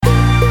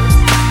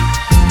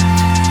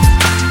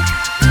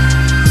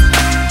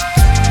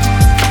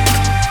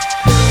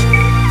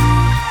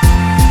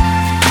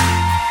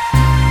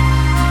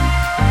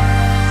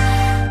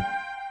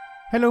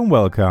Hello and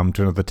welcome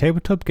to another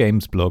Tabletop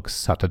Games Blog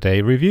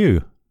Saturday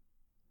review.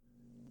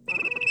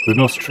 The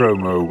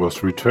Nostromo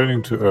was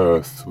returning to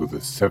Earth with a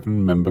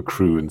 7-member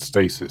crew in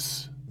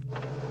stasis.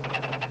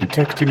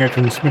 Detecting a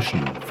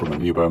transmission from a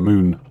nearby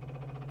moon,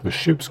 the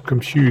ship's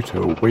computer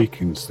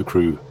awakens the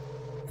crew,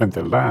 and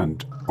they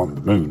land on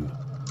the moon.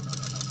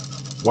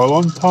 While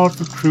one part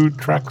of the crew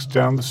tracks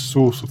down the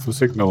source of the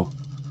signal,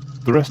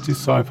 the rest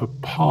decipher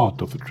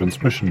part of the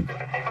transmission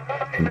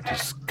and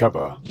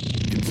discover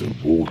it's a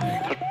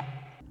warning.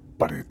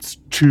 But it's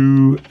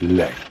too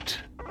late.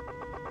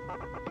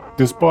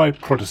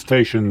 Despite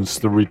protestations,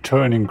 the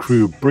returning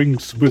crew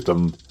brings with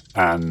them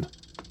an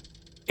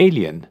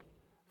Alien,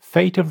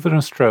 Fate of the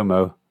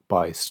Nostromo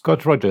by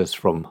Scott Rogers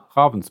from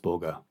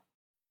Ravensburger.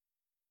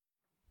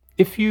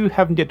 If you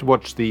haven't yet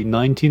watched the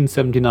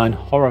 1979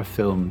 horror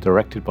film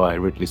directed by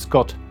Ridley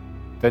Scott,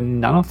 then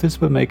none of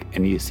this will make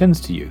any sense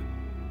to you.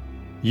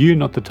 You're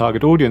not the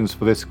target audience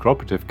for this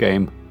cooperative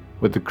game,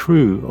 where the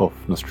crew of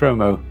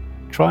Nostromo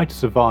try to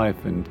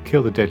survive and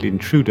kill the deadly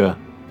intruder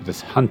that is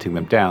hunting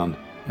them down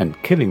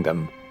and killing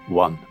them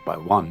one by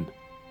one.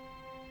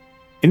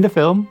 In the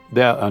film,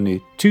 there are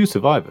only 2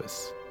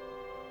 survivors,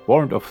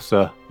 Warrant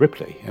Officer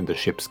Ripley and the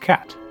ship's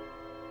cat.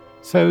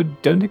 So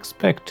don't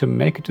expect to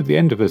make it to the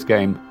end of this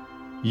game.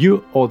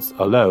 Your odds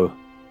are low,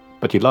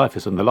 but your life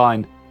is on the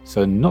line,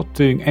 so not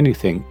doing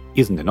anything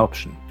isn't an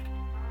option.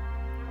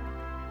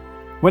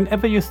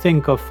 Whenever you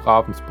think of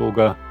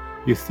Ravensburger,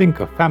 you think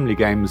of family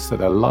games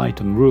that are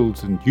light on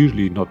rules and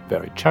usually not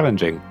very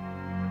challenging.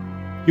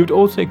 You would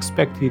also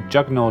expect the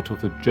juggernaut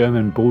of the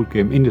German board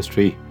game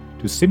industry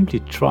to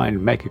simply try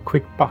and make a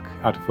quick buck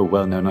out of a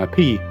well-known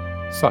IP,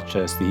 such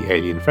as the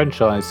Alien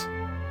franchise.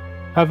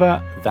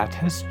 However, that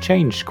has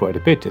changed quite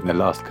a bit in the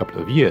last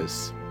couple of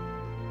years.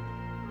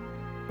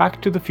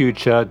 Back to the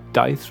Future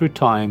Die Through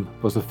Time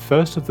was the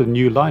first of the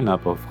new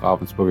lineup of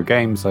Ravensburger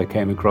games I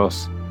came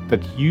across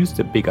that used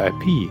a big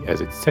IP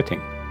as its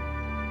setting.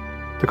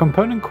 The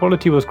component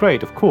quality was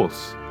great, of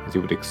course, as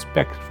you would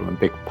expect from a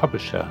big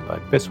publisher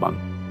like this one.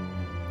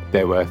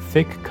 There were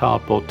thick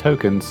cardboard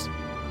tokens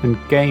and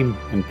game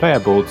and player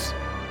boards,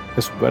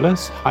 as well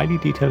as highly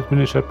detailed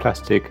miniature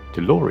plastic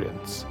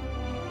DeLoreans.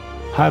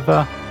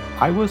 However,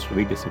 I was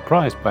really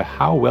surprised by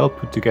how well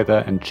put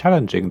together and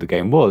challenging the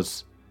game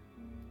was.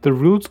 The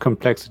rules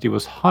complexity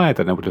was higher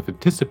than I would have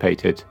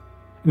anticipated,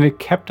 and it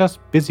kept us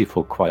busy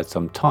for quite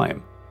some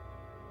time.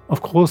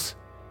 Of course,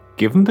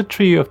 given the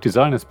trio of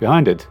designers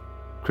behind it,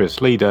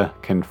 Chris Leader,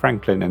 Ken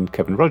Franklin and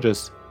Kevin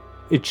Rogers,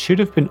 it should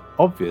have been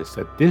obvious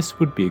that this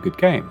would be a good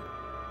game.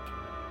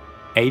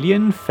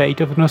 Alien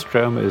Fate of the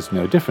Nostromo is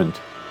no different.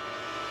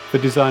 The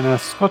designer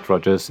Scott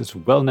Rogers is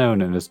well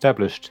known and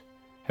established,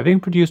 having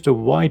produced a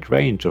wide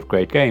range of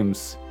great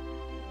games.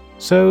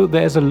 So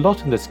there's a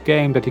lot in this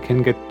game that you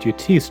can get your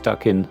teeth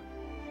stuck in.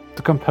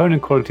 The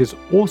component quality is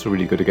also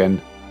really good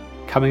again,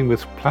 coming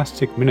with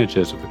plastic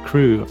miniatures of the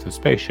crew of the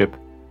spaceship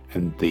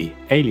and the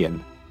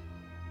alien.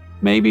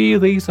 Maybe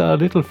these are a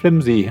little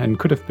flimsy and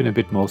could have been a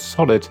bit more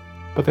solid,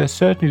 but they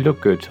certainly look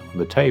good on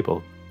the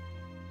table.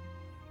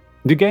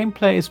 The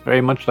gameplay is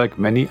very much like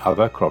many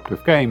other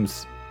cooperative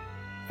games.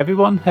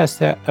 Everyone has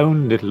their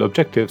own little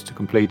objectives to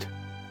complete,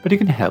 but you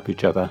can help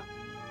each other.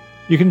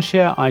 You can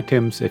share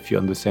items if you're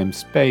on the same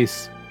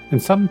space,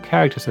 and some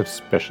characters have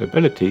special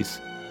abilities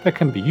that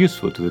can be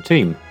useful to the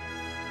team.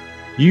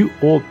 You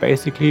all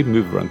basically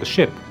move around the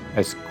ship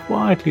as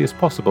quietly as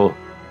possible,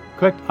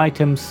 collect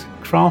items,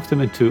 craft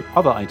them into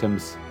other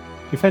items,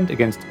 defend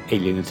against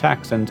alien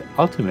attacks, and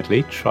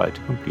ultimately try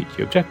to complete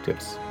your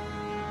objectives.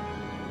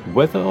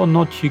 Whether or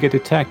not you get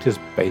attacked is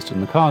based on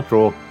the card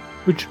draw,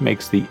 which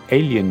makes the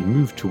alien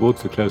move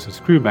towards the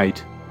closest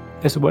crewmate,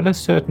 as well as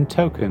certain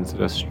tokens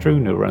that are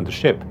strewn around the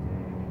ship,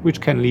 which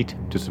can lead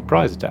to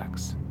surprise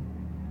attacks.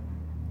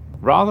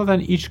 Rather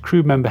than each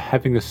crew member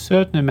having a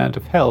certain amount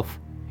of health,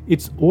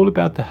 it's all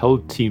about the whole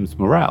team's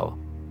morale.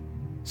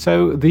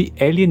 So the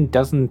alien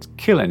doesn't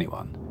kill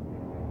anyone.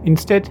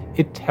 Instead,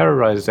 it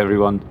terrorizes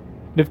everyone,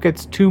 and if it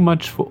gets too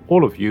much for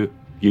all of you,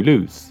 you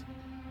lose.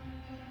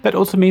 That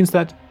also means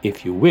that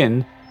if you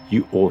win,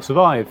 you all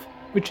survive,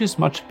 which is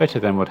much better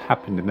than what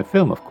happened in the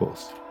film, of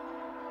course.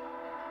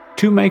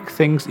 To make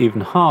things even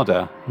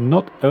harder,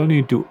 not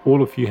only do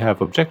all of you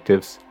have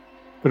objectives,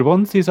 but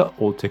once these are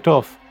all ticked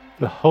off,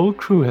 the whole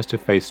crew has to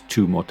face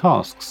 2 more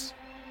tasks.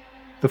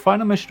 The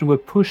final mission will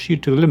push you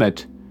to the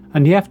limit,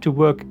 and you have to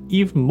work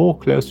even more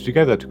closely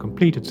together to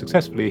complete it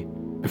successfully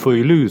before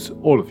you lose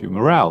all of your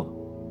morale.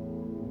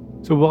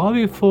 So while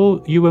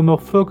before you were more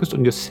focused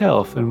on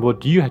yourself and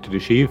what you had to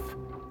achieve,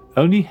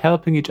 only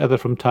helping each other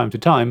from time to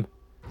time,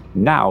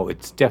 now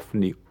it's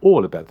definitely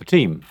all about the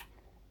team.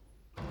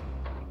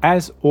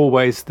 As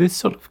always, this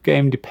sort of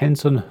game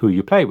depends on who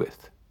you play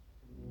with.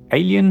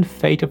 Alien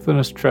Fate of the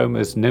Nostromo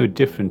is no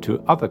different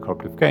to other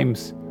cooperative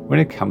games when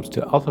it comes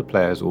to other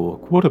players or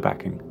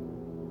quarterbacking.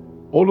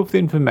 All of the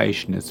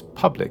information is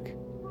public,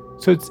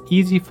 so it's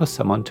easy for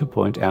someone to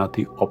point out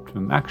the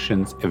optimum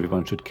actions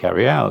everyone should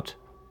carry out.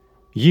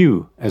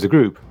 You, as a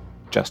group,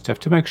 just have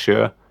to make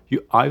sure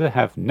you either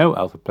have no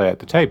alpha player at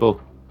the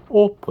table,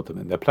 or put them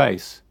in their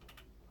place.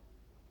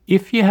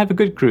 If you have a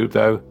good group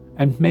though,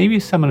 and maybe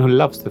someone who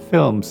loves the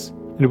films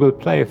and will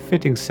play a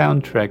fitting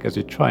soundtrack as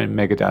you try and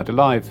make it out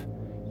alive,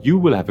 you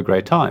will have a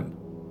great time.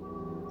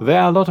 There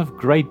are a lot of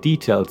great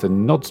details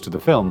and nods to the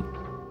film.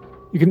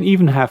 You can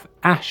even have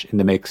Ash in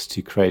the mix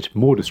to create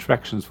more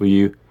distractions for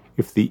you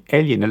if the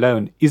alien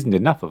alone isn't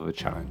enough of a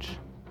challenge.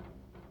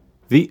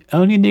 The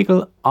only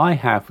niggle I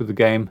have with the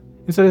game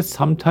is that it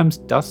sometimes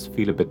does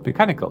feel a bit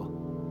mechanical.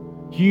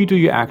 You do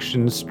your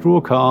actions, draw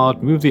a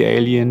card, move the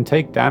alien,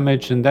 take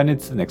damage, and then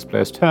it's the next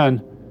player's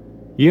turn.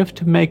 You have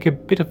to make a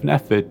bit of an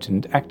effort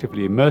and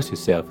actively immerse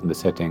yourself in the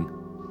setting.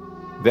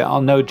 There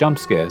are no jump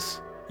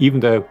scares, even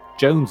though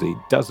Jonesy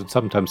does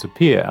sometimes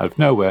appear out of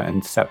nowhere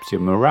and saps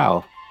your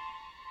morale.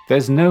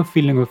 There's no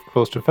feeling of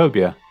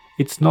claustrophobia.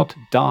 It's not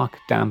dark,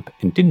 damp,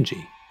 and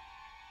dingy.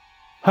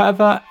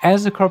 However,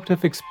 as a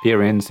cooperative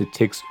experience, it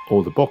ticks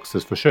all the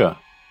boxes for sure.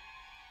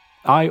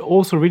 I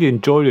also really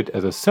enjoyed it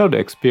as a solo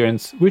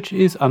experience, which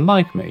is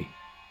unlike me.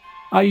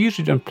 I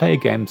usually don't play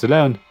games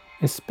alone,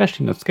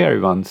 especially not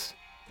scary ones.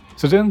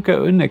 So don't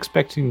go in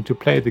expecting to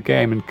play the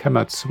game and come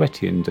out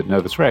sweaty and a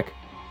nervous wreck.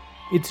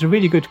 It's a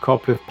really good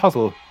cooperative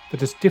puzzle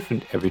that is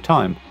different every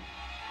time.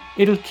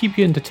 It'll keep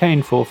you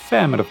entertained for a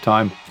fair amount of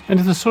time, and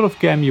is the sort of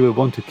game you will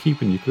want to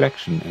keep in your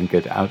collection and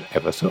get out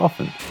ever so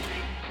often.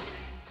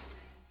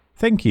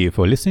 Thank you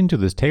for listening to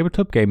this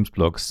Tabletop Games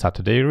Blog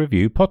Saturday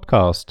Review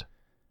podcast.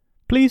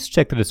 Please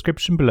check the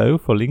description below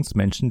for links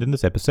mentioned in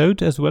this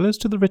episode, as well as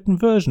to the written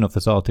version of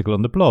this article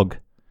on the blog.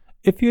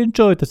 If you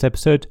enjoyed this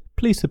episode,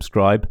 please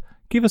subscribe,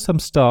 give us some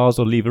stars,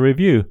 or leave a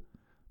review.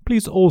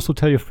 Please also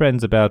tell your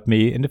friends about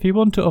me, and if you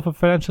want to offer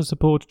financial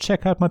support,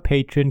 check out my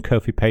Patreon and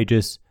Ko-fi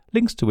pages,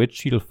 links to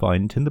which you'll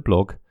find in the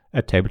blog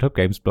at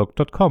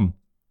tabletopgamesblog.com.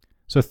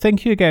 So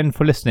thank you again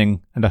for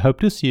listening, and I hope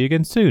to see you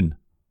again soon.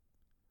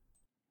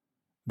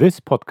 This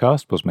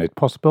podcast was made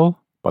possible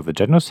by the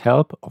generous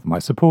help of my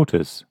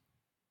supporters.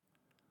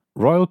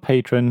 Royal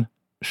Patron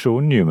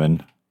Sean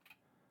Newman,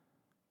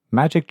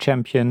 Magic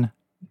Champion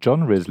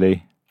John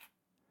Risley,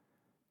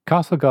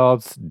 Castle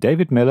Guards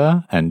David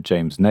Miller and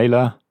James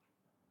Naylor,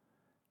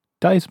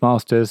 Dice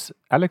Masters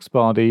Alex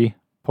Bardi,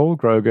 Paul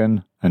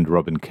Grogan and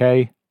Robin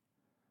Kay,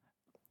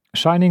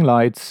 Shining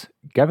Lights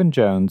Gavin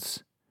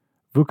Jones,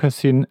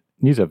 Vukasin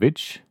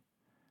Nizovic,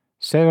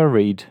 Sarah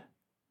Reed,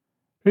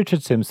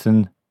 Richard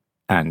Simpson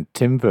and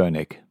Tim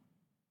Vernick.